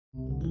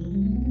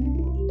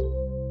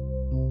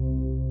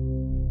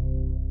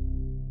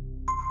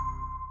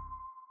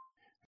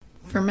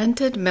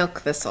Fermented milk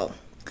thistle.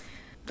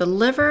 The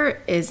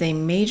liver is a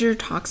major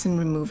toxin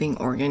removing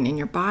organ in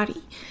your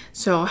body,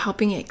 so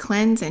helping it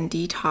cleanse and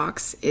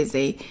detox is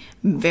a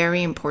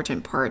very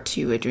important part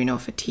to adrenal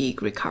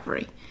fatigue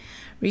recovery.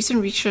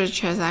 Recent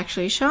research has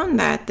actually shown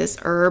that this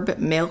herb,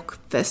 milk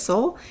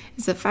thistle,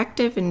 is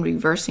effective in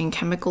reversing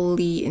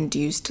chemically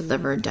induced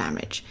liver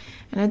damage,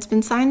 and it's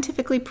been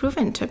scientifically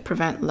proven to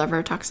prevent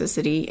liver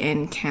toxicity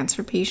in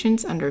cancer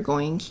patients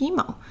undergoing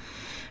chemo.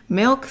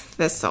 Milk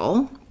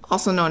thistle,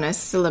 also known as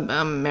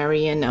Silybum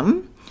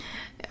marianum,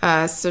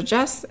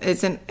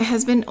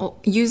 has been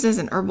used as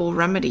an herbal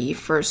remedy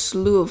for a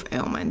slew of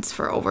ailments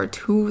for over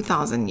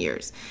 2,000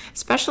 years,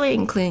 especially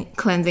in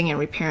cleansing and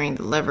repairing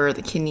the liver,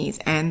 the kidneys,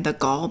 and the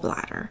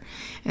gallbladder.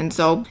 And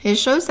so it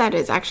shows that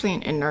it's actually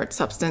an inert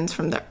substance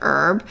from the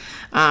herb,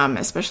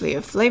 especially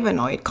a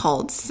flavonoid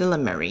called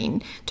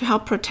silymarin, to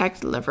help protect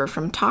the liver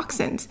from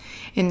toxins.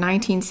 In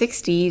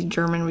 1960,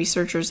 German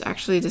researchers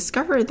actually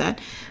discovered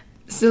that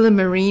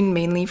silymarin,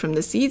 mainly from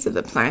the seeds of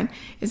the plant,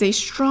 is a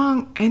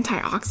strong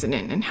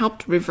antioxidant and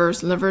helped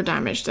reverse liver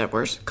damage that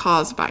was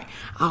caused by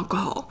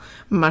alcohol,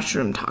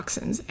 mushroom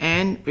toxins,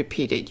 and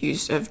repeated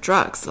use of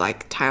drugs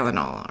like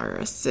Tylenol or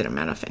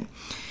acetaminophen.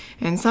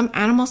 And some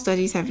animal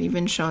studies have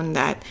even shown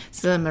that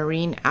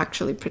silymarin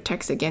actually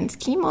protects against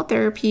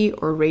chemotherapy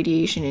or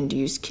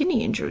radiation-induced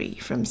kidney injury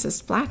from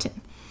cisplatin.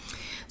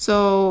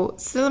 So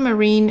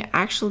silymarin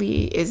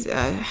actually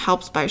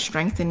helps by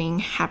strengthening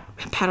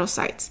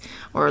hepatocytes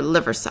or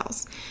liver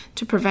cells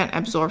to prevent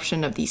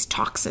absorption of these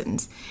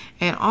toxins,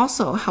 and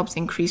also helps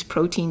increase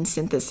protein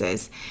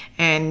synthesis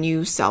and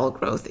new cell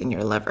growth in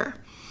your liver.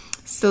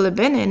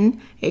 Silibinin,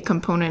 a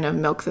component of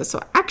milk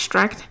thistle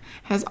extract,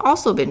 has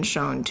also been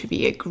shown to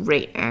be a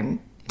great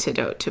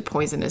antidote to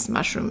poisonous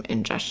mushroom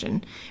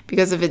ingestion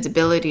because of its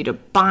ability to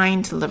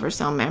bind to liver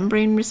cell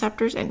membrane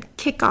receptors and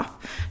kick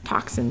off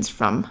toxins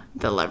from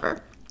the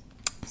liver.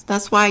 So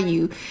that's why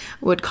you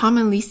would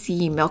commonly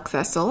see milk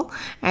thistle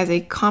as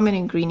a common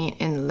ingredient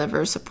in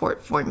liver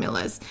support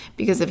formulas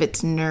because of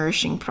its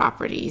nourishing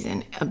properties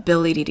and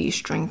ability to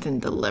strengthen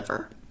the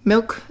liver.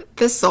 Milk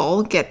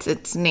thistle gets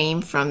its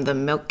name from the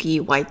milky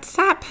white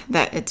sap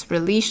that it's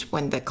released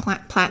when the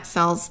plant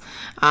cells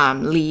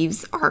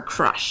leaves are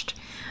crushed.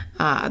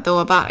 Though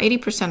about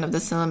 80% of the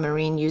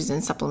silymarin used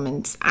in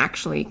supplements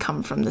actually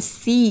come from the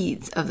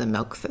seeds of the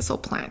milk thistle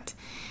plant.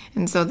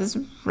 And so this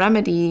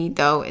remedy,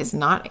 though, is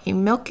not a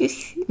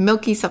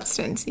milky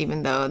substance,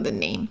 even though the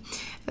name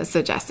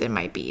suggests it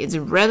might be. It's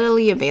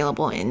readily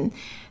available in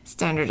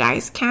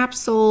standardized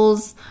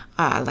capsules,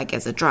 like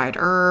as a dried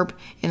herb,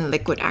 in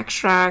liquid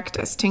extract,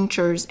 as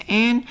tinctures,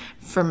 and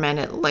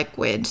fermented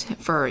liquid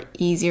for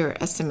easier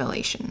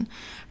assimilation.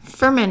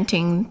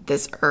 Fermenting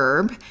this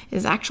herb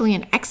is actually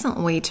an excellent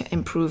way to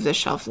improve the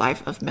shelf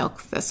life of milk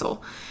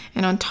thistle.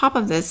 And on top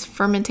of this,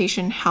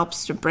 fermentation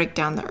helps to break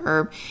down the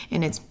herb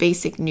in its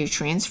basic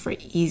nutrients for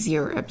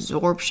easier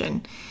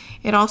absorption.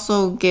 It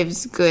also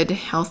gives good,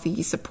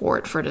 healthy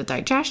support for the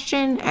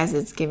digestion as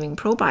it's giving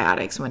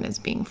probiotics when it's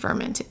being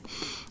fermented.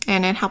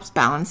 And it helps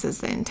balances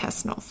the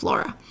intestinal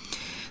flora.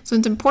 So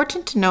it's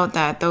important to note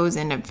that those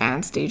in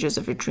advanced stages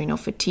of adrenal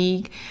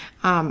fatigue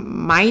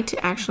might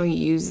actually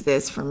use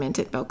this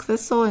fermented milk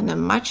thistle in a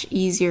much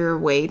easier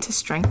way to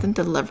strengthen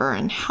the liver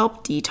and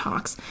help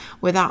detox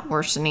without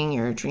worsening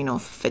your adrenal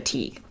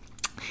fatigue.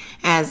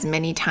 As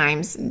many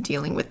times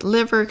dealing with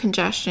liver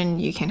congestion,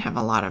 you can have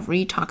a lot of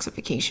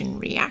retoxification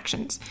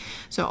reactions.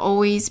 So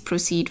always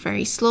proceed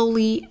very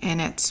slowly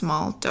and at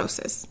small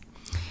doses.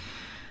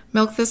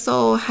 Milk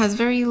thistle has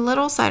very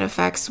little side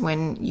effects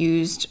when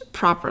used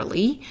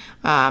properly.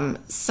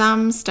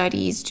 Some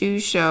studies do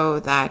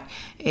show that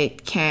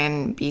it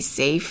can be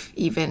safe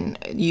even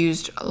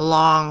used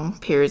long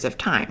periods of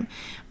time.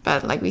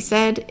 But like we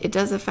said, it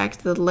does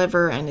affect the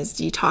liver and its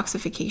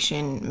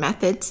detoxification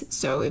methods.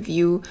 So if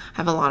you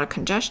have a lot of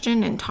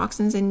congestion and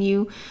toxins in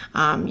you,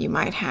 you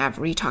might have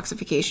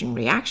retoxification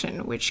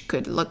reaction, which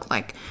could look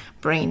like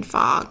brain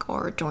fog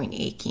or joint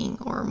aching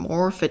or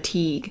more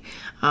fatigue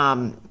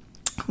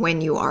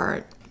when you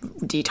are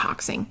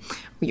detoxing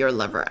your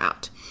liver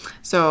out.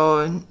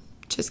 So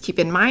just keep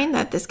in mind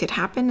that this could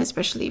happen,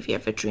 especially if you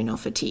have adrenal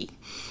fatigue.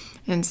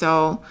 And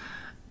so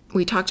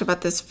we talked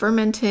about this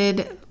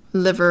fermented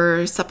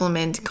liver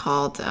supplement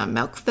called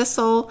milk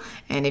thistle.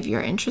 And if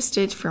you're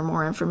interested for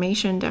more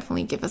information,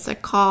 definitely give us a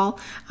call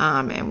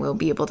and we'll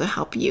be able to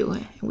help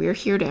you. We're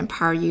here to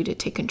empower you to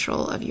take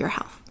control of your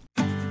health.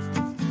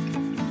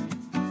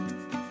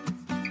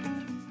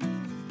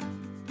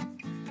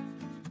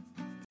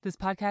 This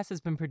podcast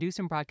has been produced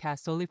and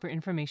broadcast solely for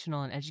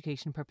informational and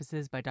education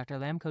purposes by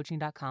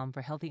drlamcoaching.com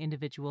for healthy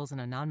individuals in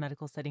a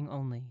non-medical setting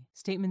only.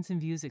 Statements and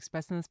views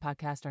expressed in this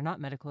podcast are not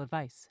medical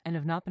advice and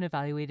have not been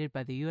evaluated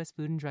by the U.S.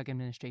 Food and Drug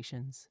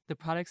Administrations. The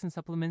products and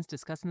supplements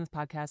discussed in this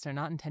podcast are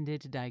not intended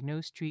to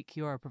diagnose, treat,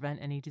 cure, or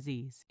prevent any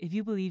disease. If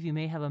you believe you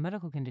may have a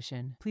medical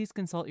condition, please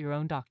consult your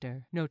own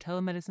doctor. No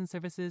telemedicine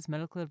services,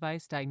 medical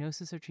advice,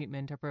 diagnosis, or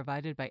treatment are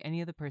provided by any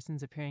of the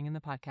persons appearing in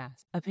the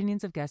podcast.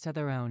 Opinions of guests are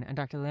their own, and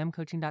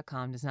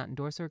drlamcoaching.com does not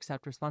endorse or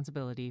accept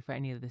responsibility for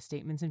any of the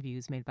statements and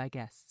views made by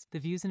guests. The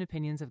views and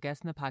opinions of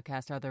guests in the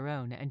podcast are their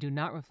own and do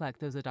not reflect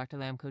those of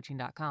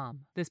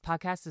drlamcoaching.com. This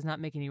podcast does not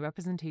make any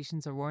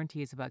representations or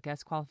warranties about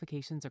guest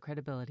qualifications or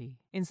credibility.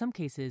 In some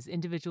cases,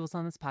 individuals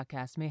on this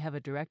podcast may have a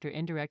direct or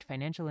indirect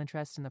financial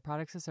interest in the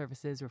products or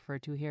services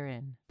referred to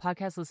herein.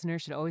 Podcast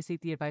listeners should always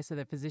seek the advice of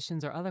their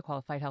physicians or other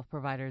qualified health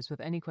providers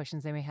with any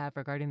questions they may have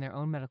regarding their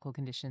own medical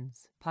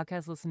conditions.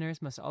 Podcast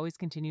listeners must always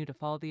continue to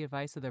follow the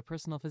advice of their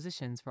personal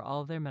physicians for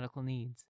all of their medical needs.